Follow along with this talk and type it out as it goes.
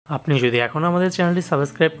আপনি যদি এখনও আমাদের চ্যানেলটি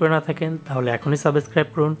সাবস্ক্রাইব করে না থাকেন তাহলে এখনই সাবস্ক্রাইব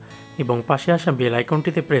করুন এবং পাশে আসা বেল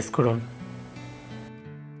আইকনটিতে প্রেস করুন।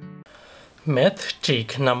 Math trick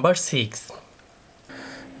number 6।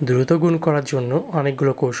 দ্রুত গুণ করার জন্য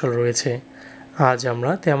অনেকগুলো কৌশল রয়েছে। আজ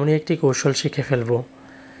আমরা তেমনই একটি কৌশল শিখে ফেলব।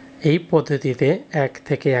 এই পদ্ধতিতে 1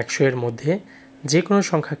 থেকে 100 এর মধ্যে যে কোনো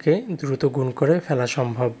সংখ্যাকে দ্রুত গুণ করে ফেলা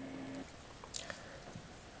সম্ভব।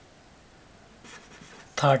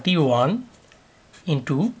 31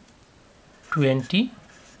 ইন্টু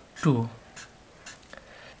 22।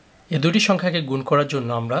 এ দুটি সংখ্যাকে গুণ করার জন্য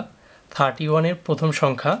আমরা 31 এর প্রথম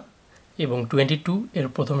সংখ্যা এবং 22 এর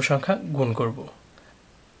প্রথম সংখ্যা গুণ করব।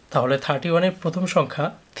 তাহলে 31 এর প্রথম সংখ্যা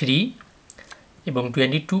 3 এবং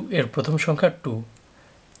 22 এর প্রথম সংখ্যা 2।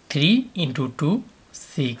 3 ইন্টু 2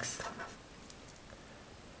 6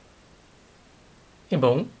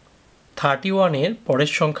 এবং 31 এর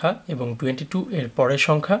পরের সংখ্যা এবং 22 এর পরের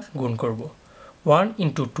সংখ্যা গুণ করব। 1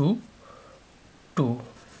 ইন্টু 2 2,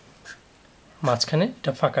 মাঝখানে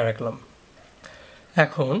এটা ফাঁকা রাখলাম।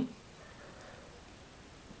 এখন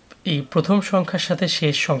এই প্রথম সংখ্যার সাথে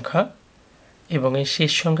শেষ সংখ্যা এবং এই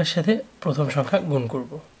শেষ সংখ্যার সাথে প্রথম সংখ্যা গুণ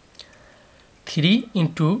করব। 3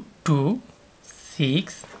 ইন্টু 2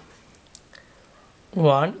 6,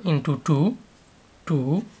 1 ইন্টু 2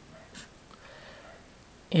 2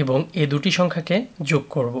 এবং এই দুটি সংখ্যাকে যোগ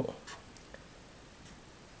করব।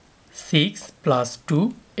 6 প্লাস 2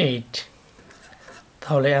 8,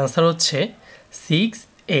 তাহলে অ্যান্সার হচ্ছে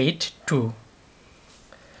 682।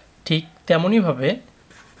 ঠিক তেমনইভাবে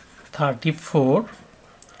 34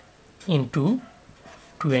 ইন্টু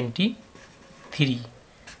 23,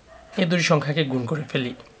 এই দুটি সংখ্যাকে গুণ করে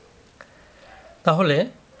ফেলি। তাহলে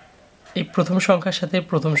এই প্রথম সংখ্যার সাথে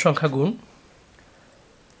প্রথম সংখ্যা গুণ।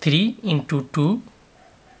 3 ইন্টু 2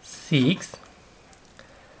 6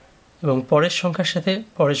 এবং পরের সংখ্যার সাথে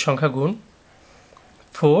পরের সংখ্যা গুণ।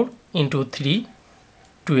 4 ইন্টু 3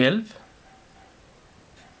 12।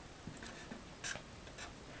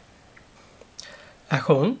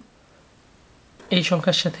 এখন এই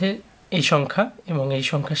সংখ্যার সাথে এই সংখ্যা এবং এই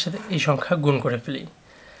সংখ্যার সাথে এই সংখ্যা গুণ করে ফেলি।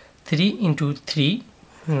 3 ইন্টু 3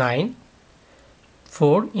 9,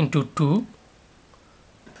 4 ইন্টু 2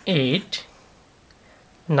 8,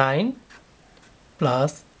 9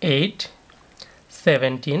 প্লাস 8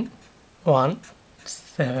 17 1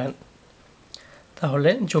 7, তাহলে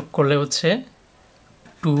যোগ করলে হচ্ছে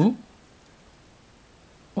 2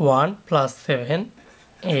 1 প্লাস 7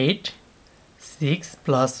 8 6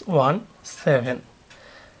 প্লাস 1 7,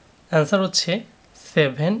 অ্যান্সার হচ্ছে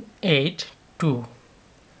 782।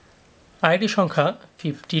 আরেকটি সংখ্যা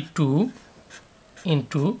 52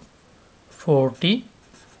 ইন্টু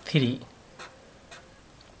 43,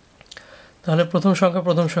 তাহলে প্রথম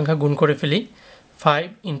সংখ্যা গুণ করে ফেলি। 5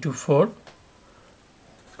 ইন্টু 4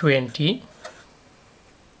 20,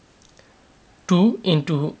 2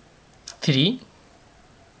 ইন্টু 3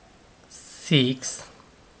 6,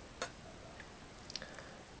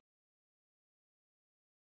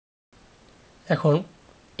 এখন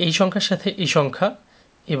এই সংখ্যার সাথে এই সংখ্যা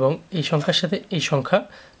এবং এই সংখ্যার সাথে এই সংখ্যা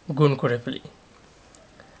গুণ করে ফেলি।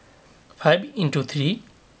 5 ইন্টু 3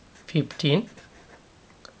 15,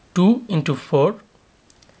 2 ইন্টু 4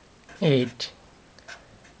 8,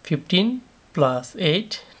 15 প্লাস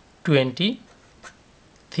 8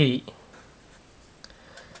 23,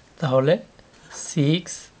 তাহলে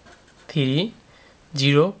 6 3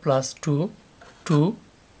 0 প্লাস 2 2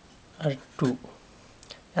 আর 2,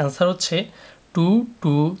 অ্যান্সার হচ্ছে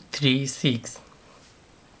 2236।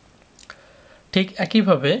 ঠিক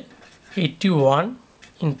একইভাবে 81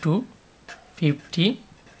 ইন্টু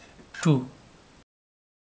 52,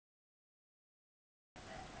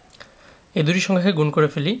 এই দুটি সংখ্যাকে গুণ করে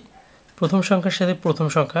ফেলি। প্রথম সংখ্যার সাথে প্রথম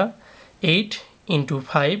সংখ্যা 8 ইন্টু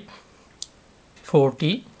 5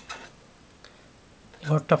 40,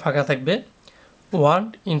 ঘরটা ফাঁকা থাকবে। 1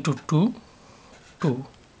 ইন্টু 2 2,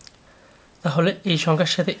 তাহলে এই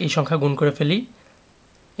সংখ্যার সাথে এই সংখ্যা গুণ করে ফেলি।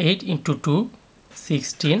 8 ইন্টু 2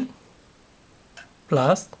 16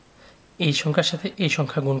 প্লাস এই সংখ্যার সাথে এই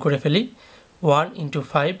সংখ্যা গুণ করে ফেলি। 1 ইন্টু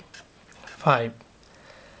 5 5,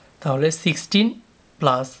 তাহলে 16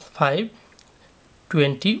 প্লাস 5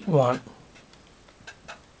 21,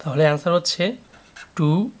 তাহলে অ্যান্সার হচ্ছে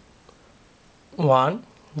 2 1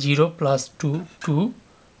 0 প্লাস 2 2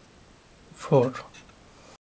 4।